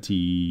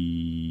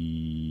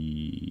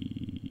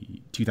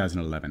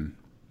 2011.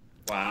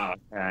 Wow.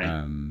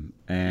 Okay.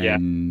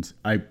 And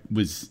I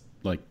was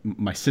like,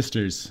 my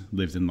sisters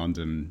lived in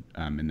London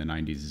in the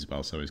 90s as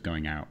well, so I was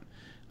going out,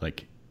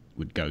 like,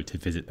 would go to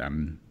visit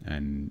them,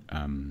 and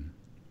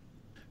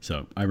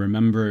so I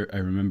remember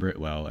it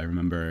well. I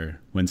remember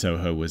when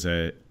Soho was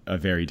a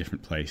very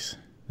different place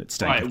that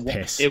stank of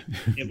piss. It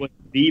was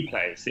the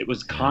place. It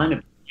was kind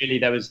of really,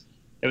 there was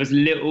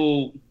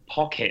little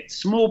pockets,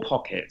 small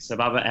pockets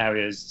of other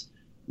areas.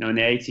 You know, in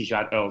the 80s you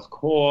had Earl's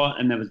Court,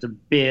 and there was a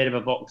bit of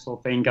a Vauxhall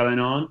thing going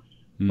on.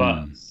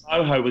 But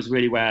Soho was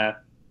really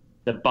where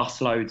the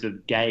busloads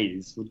of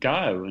gays would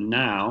go. And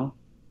now,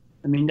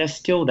 I mean, they're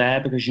still there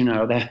because, you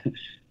know,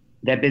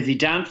 they're busy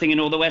dancing in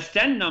all the West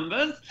End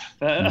numbers.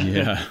 But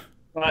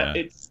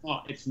it's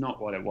not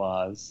what it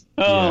was.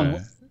 Oh,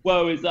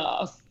 woe is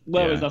us.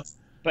 Woe is us.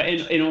 But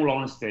in all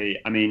honesty,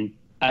 I mean,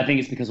 I think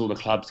it's because all the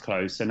clubs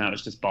closed, so now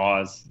it's just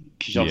bars.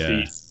 Because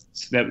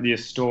obviously, the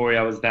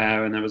Astoria was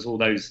there, and there was all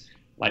those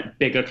like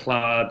bigger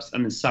clubs,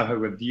 and the Soho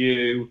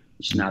Review,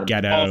 which is now the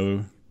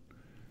Ghetto.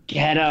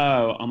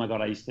 Oh my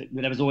God,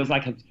 there was always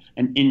like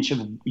an inch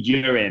of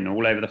urine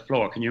all over the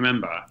floor. Can you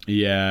remember?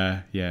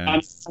 Yeah.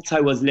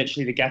 Ghetto was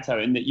literally the ghetto,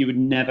 and that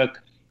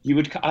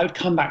I would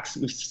come back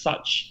with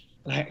such,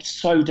 like,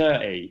 so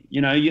dirty.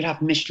 You know, you'd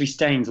have mystery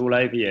stains all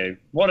over you.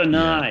 What a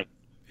night.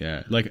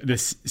 Yeah, like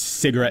this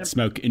cigarette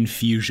smoke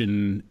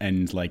infusion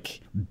and like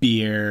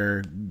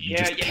beer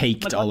just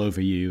caked all over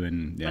you,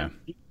 and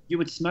you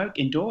would smoke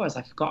indoors.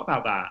 I forgot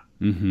about that.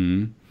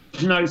 Mm-hmm.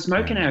 No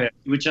smoking area.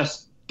 You would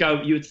just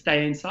go. You would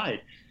stay inside.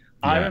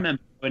 I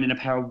remember going in a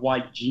pair of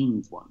white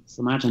jeans once.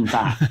 Imagine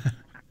that.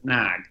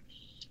 Nag.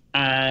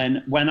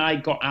 And when I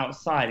got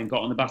outside and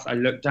got on the bus, I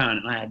looked down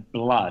and I had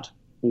blood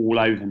all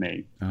over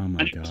me. Oh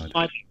my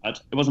God!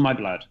 It wasn't my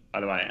blood,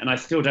 by the way, and I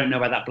still don't know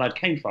where that blood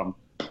came from.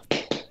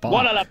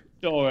 What a love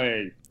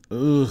story.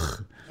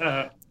 Ugh.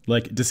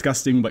 Like,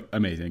 disgusting, but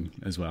amazing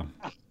as well.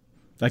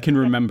 I can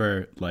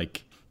remember,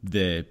 like,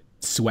 the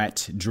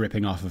sweat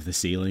dripping off of the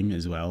ceiling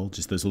as well.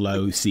 Just those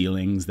low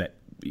ceilings that,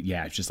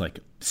 it's just, like,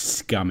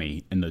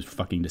 scummy in those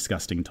fucking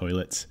disgusting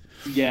toilets.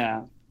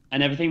 Yeah.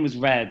 And everything was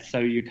red, so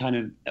you kind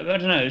of, I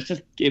don't know,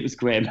 it was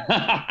grim.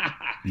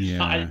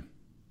 Yeah.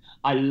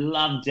 I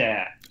loved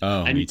it.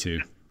 Oh, me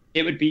too.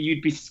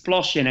 You'd be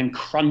sploshing and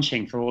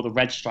crunching for all the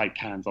Red Stripe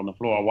cans on the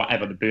floor, or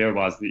whatever the beer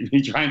was that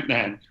you drank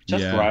then.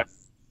 Just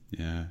gross.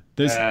 Yeah.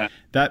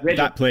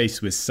 That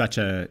place was such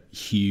a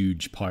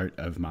huge part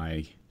of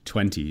my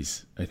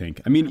 20s, I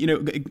think. I mean, you know...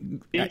 Me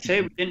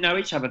too. We didn't know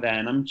each other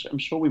then. I'm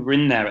sure we were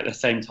in there at the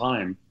same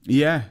time.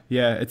 Yeah.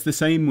 It's the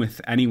same with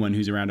anyone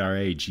who's around our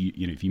age.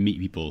 You know, if you meet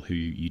people who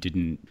you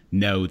didn't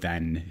know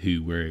then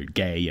who were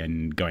gay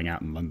and going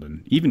out in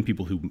London, even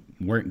people who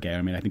weren't gay,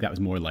 I mean, I think that was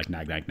more like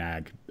nag,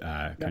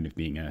 kind of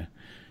being a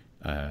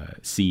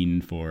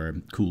scene for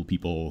cool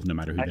people, no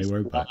matter who they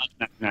were. But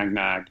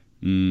nag.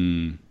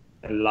 I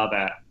love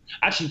it.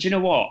 Actually, do you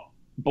know what?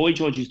 Boy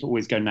George used to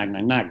always go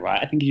nag,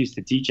 right? I think he used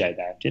to DJ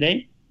there, did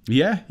he?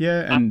 Yeah.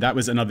 And that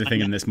was another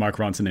thing in this Mark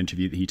Ronson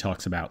interview that he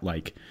talks about,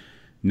 like,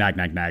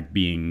 nag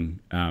being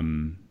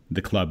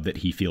the club that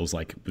he feels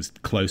like was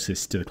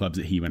closest to the clubs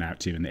that he went out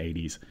to in the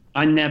 80s.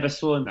 I never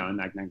saw him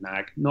at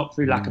nag, not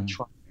through lack of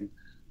trying.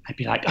 I'd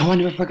be like, I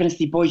wonder if we're going to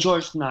see Boy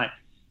George tonight.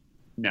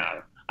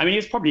 No. I mean, he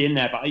was probably in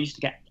there, but I used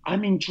to get,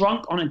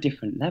 drunk on a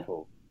different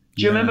level.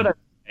 Do you remember those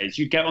days?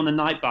 You'd get on the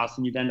night bus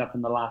and you'd end up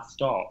in the last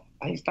stop.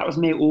 That was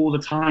me all the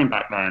time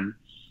back then.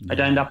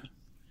 Yeah. I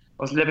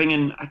was living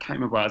in, I can't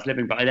remember where I was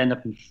living, but I'd end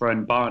up in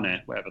Fern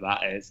Barnet, wherever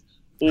that is,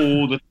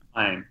 all the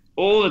time.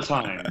 Oh,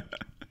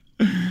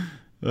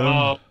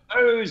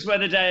 those were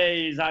the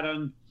days,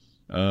 Adam.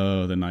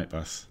 Oh, the night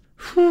bus.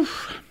 The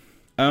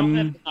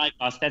night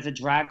bus. There's a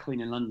drag queen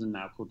in London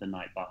now called the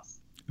Night Bus.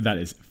 That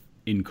is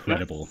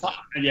incredible.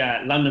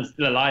 Yeah, London's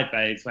still alive,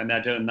 babes, when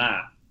they're doing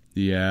that.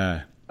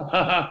 Yeah.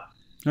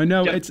 I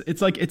know,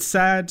 it's like, it's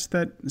sad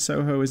that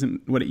Soho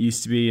isn't what it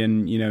used to be,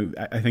 and, you know,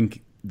 I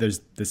think there's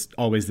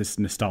always this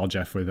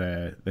nostalgia for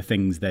the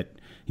things that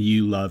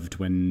you loved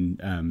when,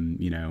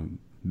 you know,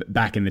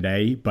 back in the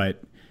day,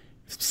 but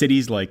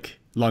cities like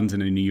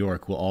London and New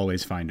York will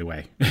always find a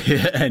way,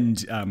 and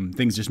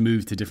things just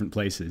move to different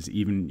places.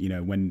 Even, you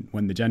know, when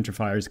the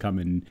gentrifiers come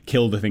and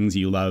kill the things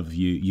you love,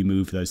 you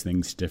move those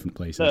things to different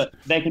places. Look,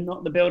 they can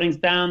knock the buildings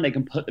down, they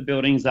can put the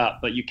buildings up,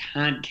 but you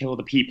can't kill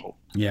the people.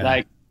 Yeah.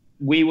 Like,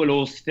 we will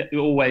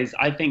always,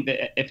 I think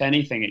that if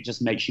anything, it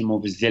just makes you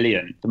more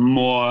resilient. The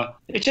more,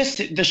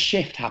 the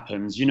shift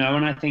happens, you know,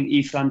 and I think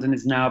East London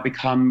has now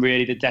become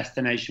really the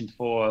destination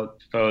for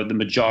the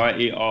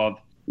majority of,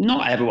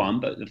 not everyone,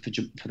 but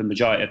for the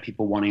majority of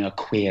people wanting a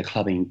queer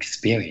clubbing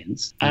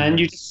experience. And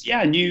you just,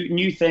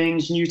 new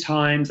things, new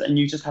times, and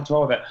you just have to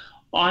roll with it.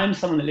 I'm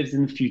someone that lives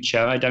in the future.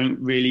 I don't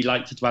really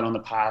like to dwell on the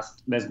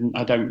past.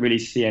 I don't really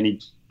see any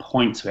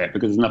point to it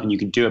because there's nothing you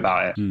can do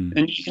about it.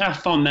 And you can have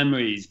fond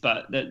memories,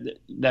 but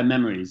they're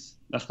memories.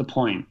 That's the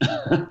point.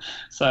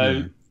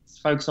 So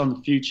focus on the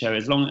future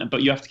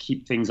but you have to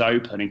keep things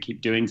open and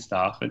keep doing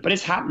stuff. But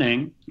it's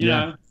happening, you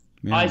know.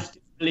 Yeah. I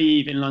still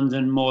believe in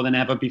London more than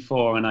ever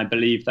before, and I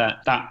believe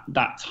that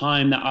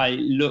time that I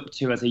looked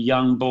to as a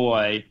young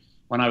boy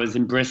when I was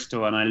in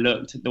Bristol, and I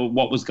looked at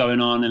what was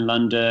going on in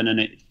London, and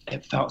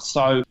it felt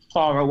so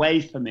far away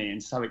for me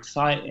and so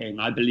exciting.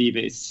 I believe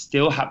it's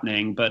still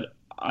happening, but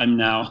I'm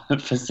now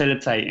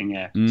facilitating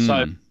it.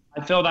 So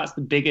I feel that's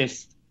the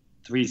biggest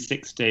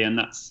 360, and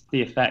that's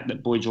the effect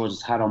that Boy George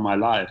has had on my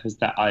life, is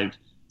that I've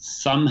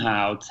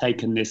somehow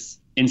taken this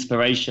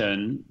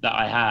inspiration that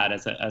I had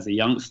as a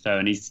youngster,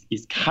 and he's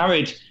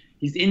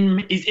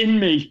in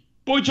me.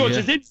 Boy George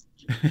is in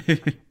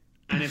me.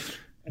 And it's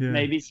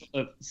maybe sort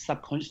of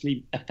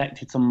subconsciously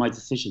affected some of my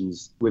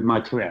decisions with my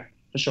career,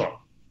 for sure.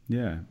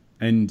 Yeah.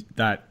 And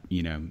that,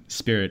 you know,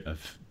 spirit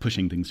of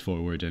pushing things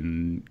forward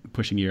and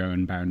pushing your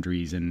own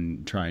boundaries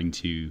and trying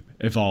to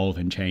evolve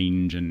and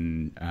change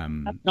and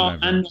not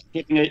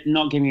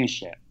giving a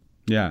shit.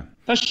 Yeah.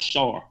 For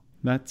sure.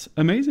 That's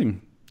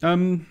amazing.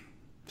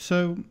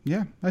 So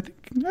yeah, I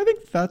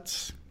think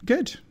that's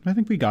good. I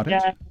think we got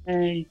it.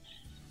 Yay.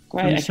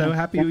 Great. I'm so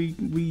happy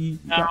we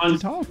got to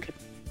talk.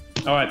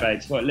 All right,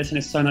 babes. Well, listen,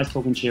 it's so nice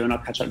talking to you, and I'll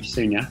catch up with you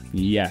soon, yeah?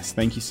 Yes,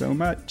 thank you so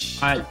much.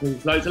 All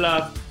right, loads of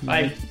love.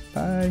 Bye.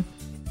 Bye.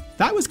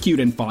 That was cute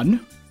and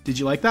fun. Did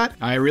you like that?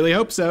 I really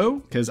hope so,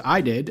 because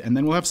I did, and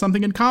then we'll have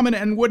something in common,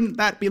 and wouldn't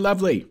that be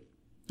lovely?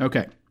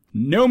 Okay,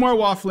 no more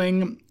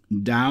waffling,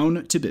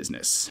 down to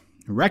business.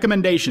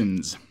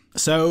 Recommendations.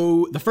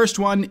 So the first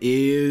one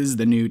is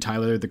the new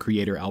Tyler, the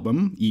Creator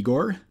album,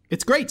 Igor.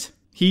 It's great.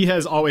 He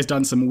has always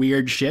done some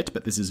weird shit,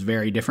 but this is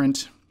very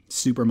different.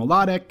 Super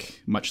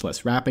melodic, much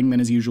less rapping than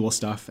his usual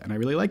stuff, and I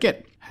really like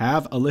it.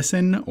 Have a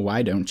listen,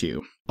 why don't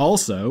you?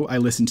 Also, I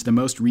listened to the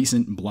most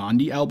recent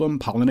Blondie album,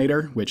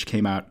 Pollinator, which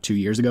came out 2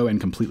 years ago and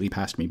completely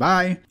passed me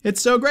by.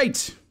 It's so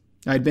great!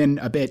 I'd been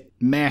a bit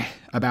meh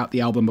about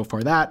the album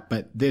before that,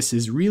 but this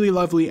is really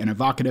lovely and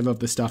evocative of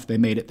the stuff they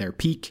made at their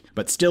peak,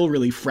 but still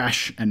really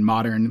fresh and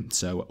modern,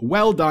 so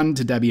well done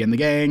to Debbie and the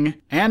gang.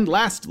 And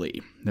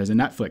lastly, there's a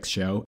Netflix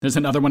show. There's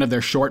another one of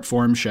their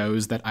short-form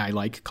shows that I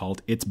like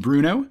called It's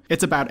Bruno.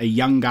 It's about a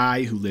young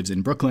guy who lives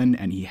in Brooklyn,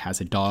 and he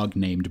has a dog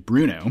named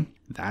Bruno.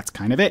 That's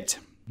kind of it.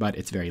 But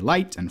it's very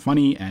light and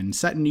funny and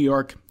set in New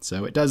York,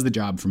 so it does the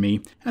job for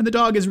me. And the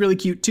dog is really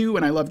cute too,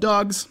 and I love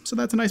dogs, so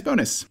that's a nice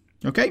bonus.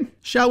 Okay,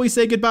 shall we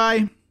say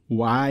goodbye?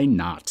 Why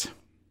not?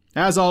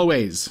 As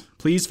always,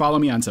 please follow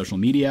me on social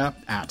media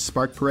at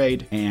Spark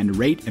Parade and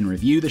rate and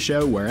review the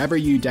show wherever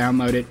you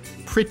download it.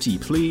 Pretty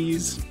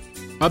please.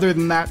 Other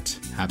than that,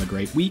 have a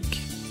great week.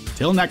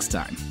 Till next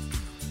time.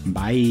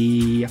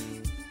 Bye.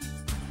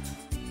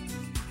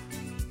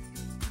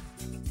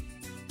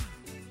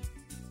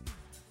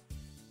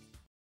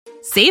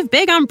 Save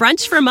big on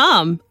brunch for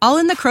mom, all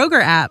in the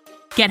Kroger app.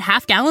 Get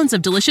half gallons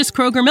of delicious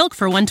Kroger milk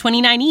for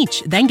 $1.29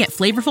 each. Then get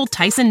flavorful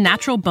Tyson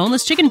natural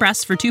boneless chicken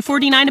breasts for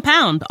 $2.49 a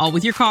pound, all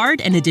with your card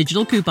and a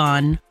digital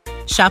coupon.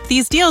 Shop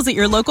these deals at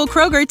your local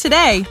Kroger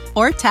today,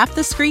 or tap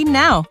the screen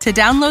now to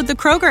download the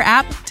Kroger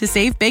app to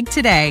save big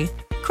today.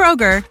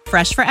 Kroger,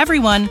 fresh for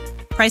everyone.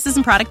 Prices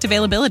and product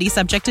availability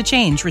subject to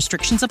change.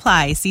 Restrictions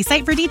apply. See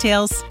site for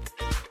details.